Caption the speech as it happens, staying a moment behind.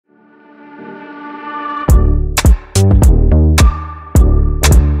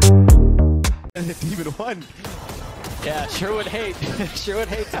1v1. Yeah, sure would hate. Sure would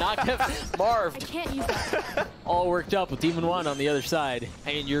hate to not get Marved. I can't use that. All worked up with Demon 1 on the other side.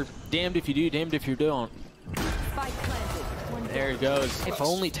 And you're damned if you do, damned if you don't. Spike planted. There he goes. If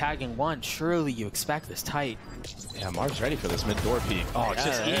only tagging 1, surely you expect this tight. Yeah, Marv's ready for this mid-door peek. Oh, it's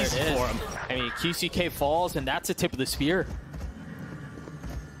just easy for him. I mean, QCK falls, and that's a tip of the spear.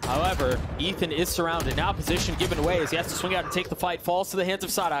 However, Ethan is surrounded. Now position given away as he has to swing out and take the fight. Falls to the hands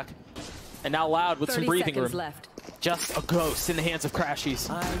of Sadak. And now Loud with some breathing room. Left. Just a ghost in the hands of Crashies.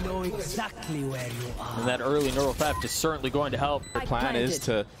 I know exactly where you are. And that early neural theft is certainly going to help. Their plan is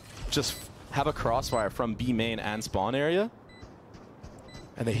to just have a crossfire from B main and spawn area.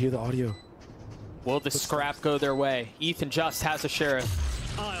 And they hear the audio. Will the scrap go their way? Ethan just has a sheriff.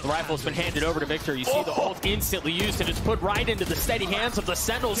 The rifle's been handed over to Victor. You see the ult instantly used, and it's put right into the steady hands of the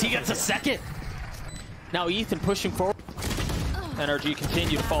Sentinels. He gets a second. Now Ethan pushing forward. NRG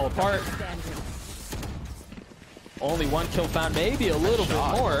continue to fall apart. Only 1 kill found, maybe a little bit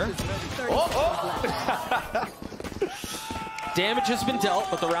more. Damage has been dealt,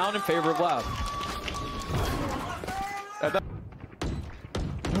 but the round in favor of Loud. I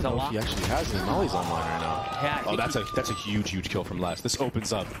don't know if he actually has his mollies online right now. Yeah, oh, that's a huge kill from Les. This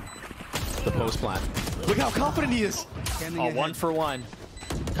opens up the post plant. Look how confident he is. Oh, 1 for 1.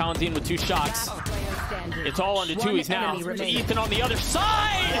 Kalanzine with 2 shots. It's all under 2s now. Ethan on the other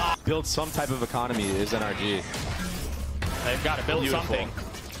side! Build some type of economy is NRG. They've got to build something.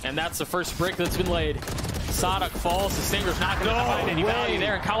 And that's the first brick that's been laid. Sadak falls. The Stinger's not going to find any value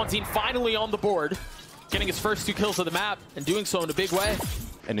there. And Kalanzine finally on the board. Getting his first 2 kills of the map. And doing so in a big way.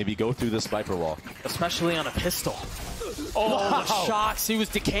 And maybe go through this Viper wall. Especially on a pistol. Oh, wow. The shocks. He was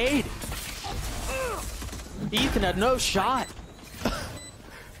decayed. Ethan had no shot. Oh,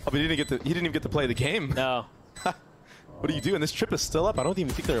 but he didn't even get to play the game. No. What are you doing? This trip is still up. I don't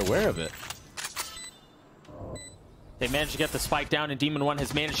even think they're aware of it. They managed to get the spike down, and Demon 1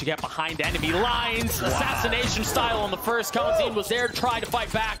 has managed to get behind enemy lines. Wow. Assassination style on the first. Kalanzine was there to try to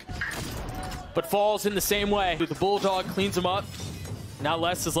fight back, but falls in the same way. The Bulldog cleans him up. Now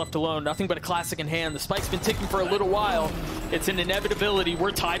Les is left alone. Nothing but a classic in hand. The spike's been ticking for a little while. It's an inevitability.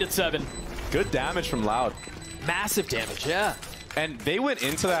 We're tied at 7. Good damage from Loud. Massive damage, yeah. And they went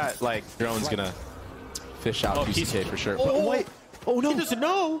into that, like, drone's gonna fish out VCT for sure. Oh, but wait. Oh, no. He doesn't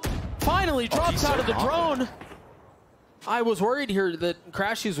know. Finally drops out of the drone. I was worried here that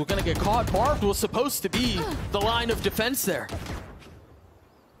Crashies was going to get caught. Marved was supposed to be the line of defense there.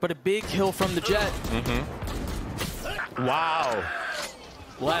 But a big kill from the Jet. Wow.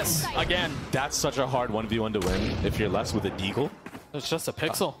 Les, again. That's such a hard 1v1 to win if you're Les with a deagle. It's just a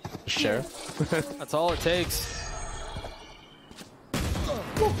pixel. Sheriff. That's all it takes.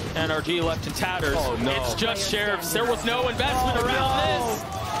 NRG left in tatters. Oh, no. It's just Sheriffs. There was no investment around this.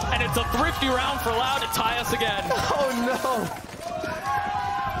 And it's a thrifty round for Loud to tie us again. Oh,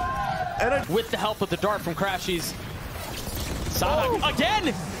 no. And with the help of the dart from Crashies. Sadak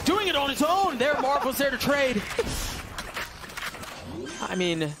again doing it on his own. There, Marv was there to trade. I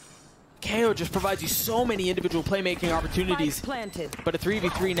mean, KO just provides you so many individual playmaking opportunities. But a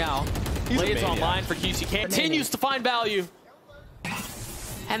 3v3 now. Blades online for QCK. Continues to find value.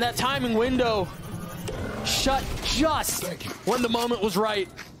 And that timing window shut just when the moment was right.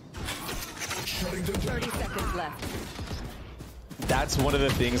 30 seconds left. That's one of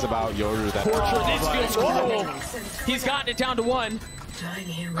the things about Yoru that this feels cruel. He's gotten it down to 1.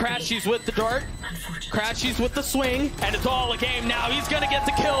 Crashies with the dart. Crashies with the swing. And it's all a game now. He's going to get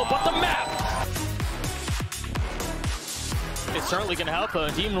the kill, but the map. It's certainly going to help though.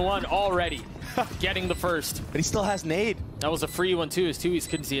 Demon 1 already getting the first. But he still has nade. That was a free one too. His 2s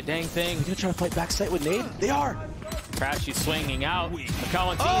couldn't see a dang thing. They're going to try to fight backside with nade. They are. Crashies swinging out.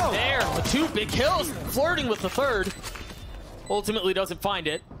 Kalanzine there with 2 big kills. Flirting with the 3rd. Ultimately doesn't find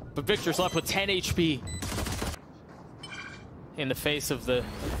it. But Victor's left with 10 HP. In the face of the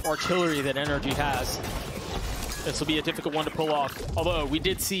artillery that NRG has. This will be a difficult one to pull off. Although we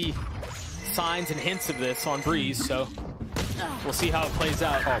did see signs and hints of this on Breeze, so we'll see how it plays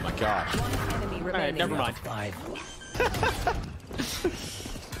out. Oh my gosh. All right, never mind.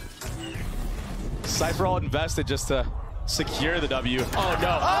 Cypher all invested just to secure the W. Oh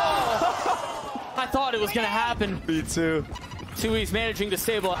no. Oh! I thought it was gonna happen. Me too. 2E's managing to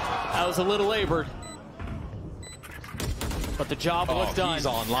stabilize. That was a little labored. But the job was done. He's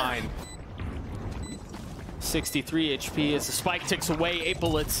online. 63 HP as the spike ticks away 8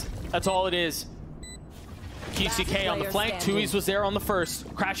 bullets. That's all it is. QCK on the flank. 2E's was there on the first.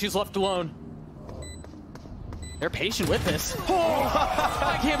 Crashies left alone. They're patient with this. Oh,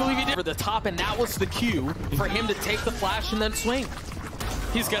 I can't believe he did for the top, and that was the cue for him to take the flash and then swing.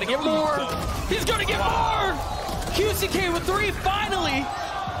 He's gonna get more. He's gonna get more. QCK with 3, finally.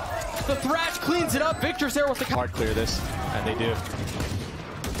 The Thrash cleans it up. Victor's there with the Hard clear this, and they do.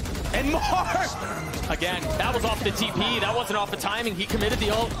 and more. Again, that was off the TP. That wasn't off the timing. He committed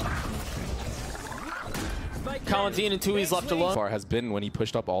the ult. Colin and Tui's left alone. Far has been when he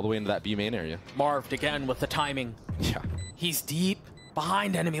pushed up all the way into that B main area. Marved again with the timing. Yeah. He's deep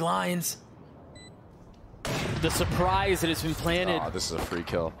behind enemy lines. The surprise that has been planted. Oh, this is a free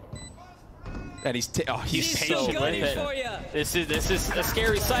kill. And he's patient with it. This is a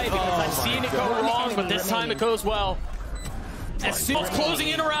scary sight because I've seen it go wrong, but this time it goes well. As soon as closing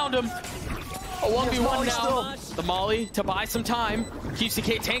in around him. A 1v1 now. The Molly to buy some time.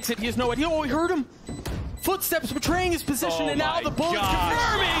 QCK tanks it. He has no idea. Oh, he heard him. Footsteps betraying his position, and now the bullet's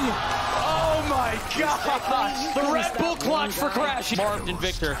confirming. Oh my gosh! The Red Bull clutch for Crash. Marved and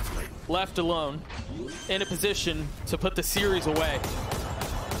Victor left alone in a position to put the series away.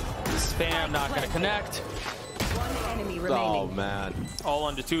 Spam not going to connect. One enemy remaining. Oh man. All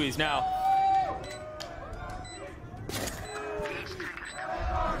onto Tui's now.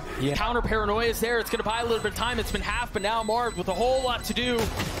 Yeah. Counter paranoia is there. It's going to buy a little bit of time. It's been half, but now Marved with a whole lot to do.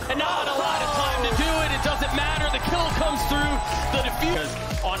 And not a lot of time to do it. It doesn't matter. The kill comes through. The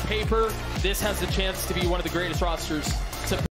defuse. On paper, this has the chance to be one of the greatest rosters